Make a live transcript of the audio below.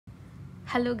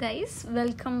Hello guys,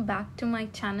 welcome back to my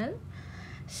channel.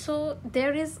 So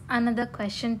there is another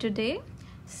question today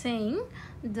saying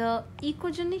the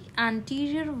echogenic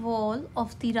anterior wall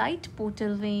of the right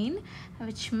portal vein,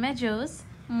 which measures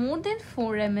more than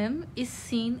 4 mm, is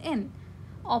seen in.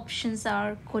 Options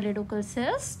are choledochal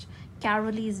cyst,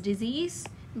 Caroli's disease,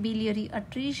 biliary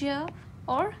atresia,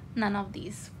 or none of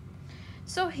these.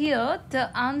 So here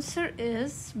the answer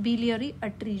is biliary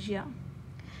atresia.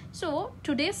 So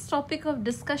today's topic of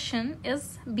discussion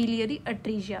is biliary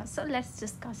atresia. So let's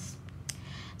discuss.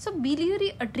 So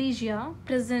biliary atresia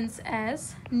presents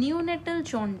as neonatal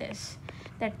jaundice,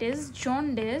 that is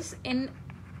jaundice in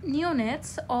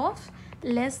neonates of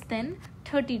less than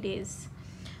 30 days.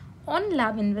 On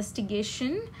lab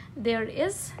investigation, there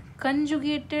is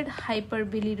conjugated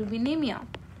hyperbilirubinemia.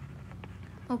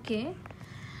 Okay,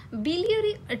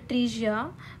 biliary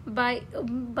atresia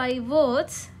by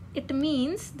words it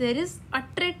means there is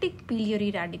atretic biliary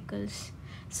radicals.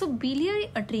 So biliary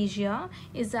atresia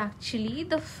is actually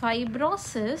the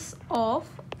fibrosis of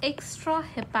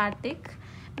extrahepatic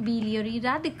biliary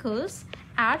radicals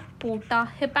at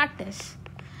porta hepatis,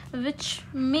 which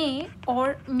may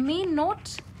or may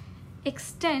not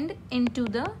extend into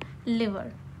the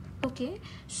liver. Okay,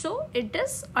 so it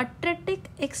is atretic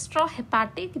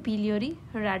extrahepatic biliary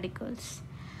radicals.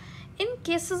 In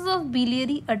cases of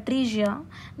biliary atresia,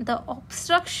 the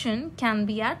obstruction can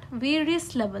be at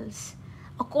various levels,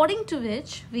 according to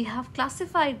which we have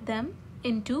classified them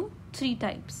into three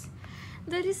types.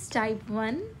 There is type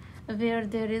 1, where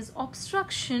there is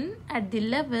obstruction at the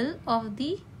level of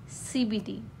the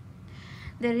CBD.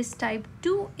 There is type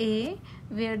 2A,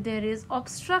 where there is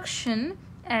obstruction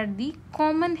at the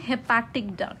common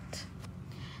hepatic duct.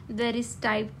 There is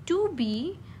type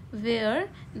 2B, where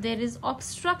there is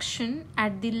obstruction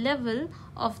at the level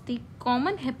of the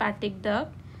common hepatic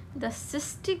duct, the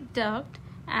cystic duct,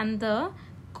 and the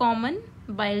common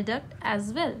bile duct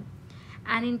as well.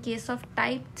 And in case of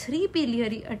type 3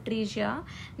 biliary atresia,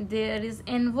 there is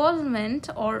involvement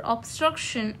or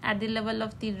obstruction at the level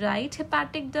of the right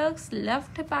hepatic ducts,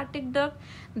 left hepatic duct,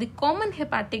 the common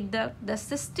hepatic duct, the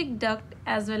cystic duct,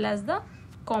 as well as the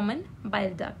common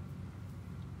bile duct.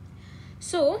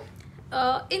 So,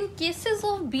 in cases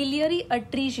of biliary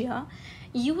atresia,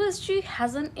 USG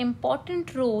has an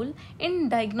important role in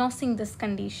diagnosing this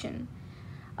condition.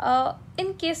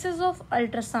 In cases of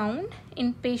ultrasound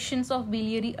in patients of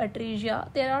biliary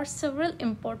atresia, there are several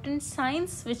important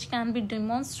signs which can be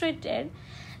demonstrated.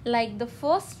 Like the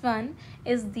first one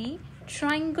is the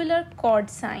triangular cord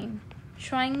sign.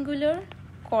 Triangular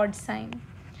cord sign.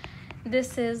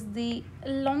 This is the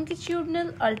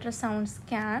longitudinal ultrasound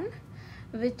scan,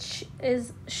 which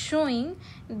is showing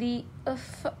the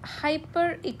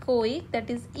hyperechoic, that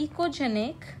is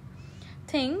echogenic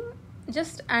thing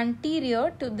just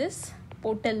anterior to this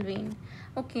portal vein.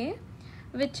 Okay,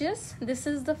 which is this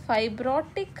is the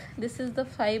fibrotic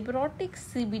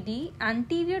CBD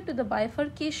anterior to the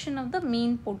bifurcation of the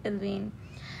main portal vein.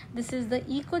 This is the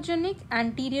echogenic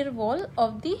anterior wall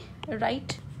of the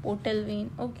right portal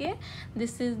vein. Okay,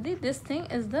 this thing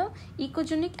is the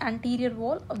echogenic anterior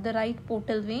wall of the right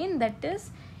portal vein, that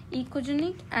is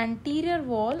echogenic anterior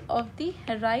wall of the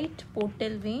right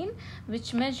portal vein,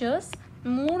 which measures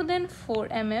more than 4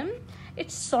 mm.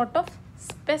 It's sort of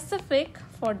specific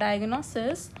for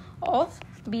diagnosis of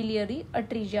biliary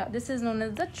atresia. This is known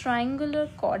as the triangular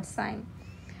cord sign.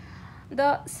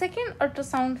 The second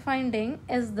ultrasound finding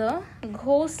is the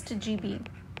ghost GB.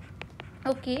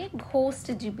 Okay, ghost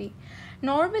GB.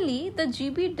 Normally, the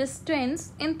GB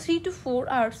distends in 3 to 4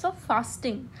 hours of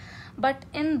fasting, but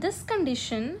in this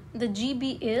condition, the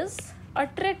GB is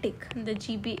atretic. The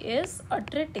GB is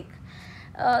atretic.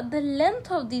 The length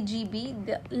of the GB,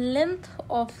 the length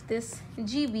of this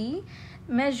GB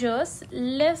measures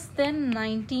less than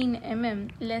 19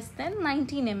 mm. Less than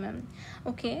 19 mm.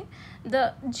 Okay,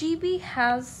 the GB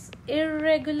has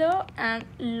irregular and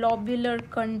lobular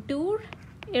contour.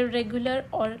 Irregular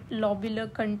or lobular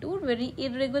contour, very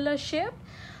irregular shape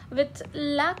with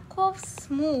lack of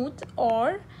smooth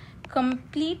or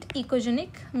complete echogenic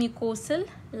mucosal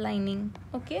lining.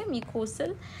 Okay,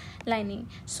 mucosal lining.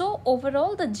 So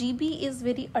overall the GB is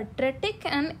very atretic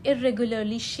and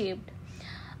irregularly shaped.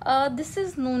 This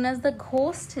is known as the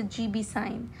ghost GB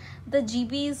sign. The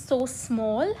GB is so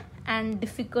small and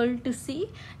difficult to see,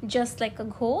 just like a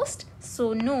ghost,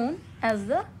 so known as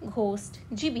the ghost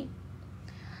GB.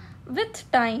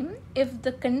 With time, if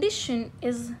the condition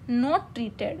is not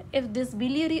treated, if this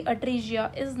biliary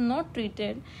atresia is not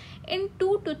treated, in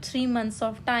 2 to 3 months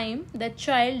of time, the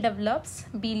child develops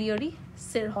biliary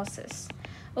cirrhosis.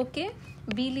 Okay,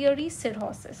 biliary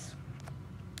cirrhosis.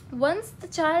 Once the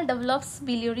child develops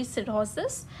biliary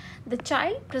cirrhosis, the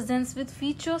child presents with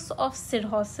features of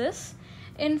cirrhosis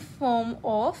in form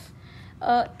of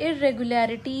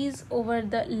irregularities over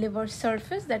the liver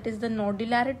surface, that is the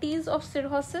nodularities of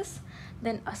cirrhosis,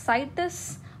 then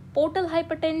ascites, portal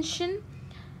hypertension,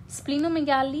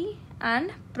 splenomegaly,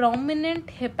 and prominent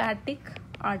hepatic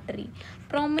artery.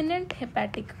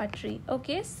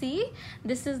 Okay, see,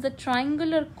 this is the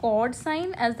triangular cord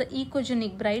sign as the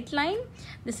echogenic bright line.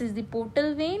 This is the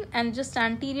portal vein, and just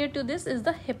anterior to this is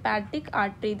the hepatic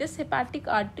artery. This hepatic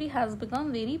artery has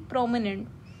become very prominent.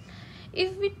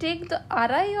 If we take the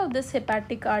RI of this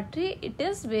hepatic artery, it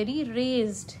is very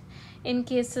raised. In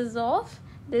cases of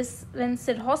this, when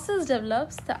cirrhosis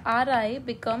develops, the RI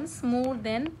becomes more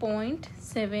than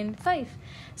 0.75.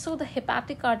 So the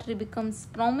hepatic artery becomes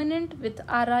prominent with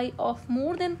RI of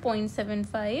more than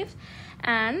 0.75,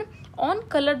 and on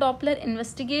color Doppler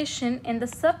investigation in the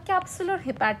subcapsular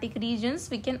hepatic regions,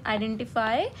 we can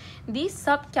identify the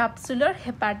subcapsular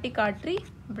hepatic artery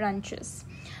branches.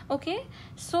 Okay,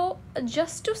 so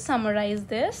just to summarize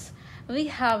this, we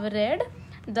have read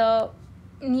the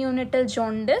neonatal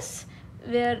jaundice,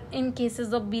 where in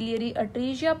cases of biliary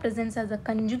atresia presents as a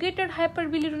conjugated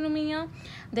hyperbilirubinemia.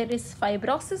 There is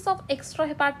fibrosis of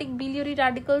extrahepatic biliary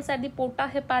radicals at the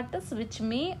porta hepatis, which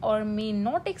may or may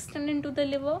not extend into the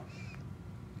liver.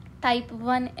 Type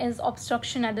 1 is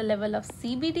obstruction at the level of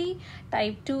CBD.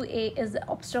 Type 2A is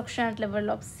the obstruction at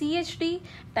level of CHD.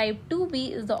 Type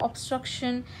 2B is the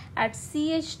obstruction at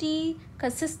CHD,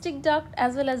 cystic duct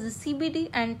as well as the CBD.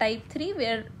 And type 3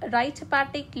 where right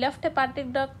hepatic, left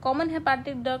hepatic duct, common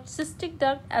hepatic duct, cystic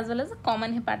duct as well as the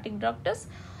common hepatic duct is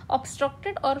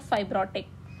obstructed or fibrotic.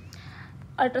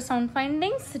 Ultrasound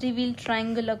findings reveal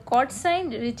triangular cord sign,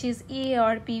 which is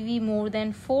ARPV more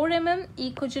than 4 mm,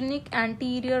 echogenic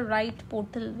anterior right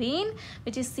portal vein,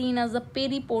 which is seen as the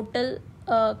periportal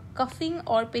cuffing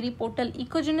or periportal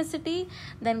echogenicity.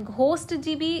 Then host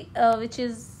GB, which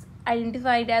is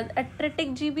identified as atretic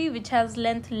GB, which has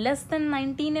length less than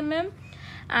 19 mm.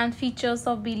 And features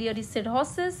of biliary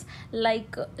cirrhosis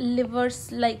like liver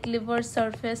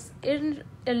surface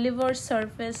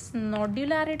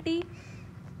nodularity,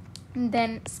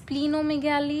 then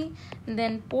splenomegaly,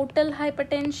 then portal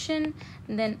hypertension,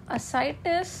 then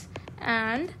ascites,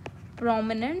 and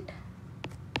prominent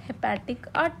hepatic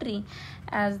artery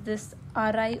as this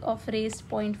RI of raised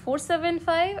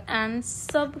 0.475 and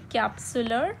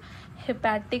subcapsular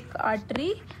hepatic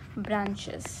artery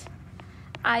branches.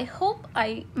 I hope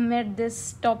I made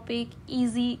this topic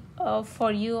easy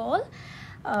for you all.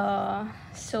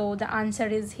 So the answer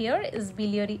is here is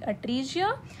biliary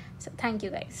atresia. So thank you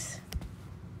guys.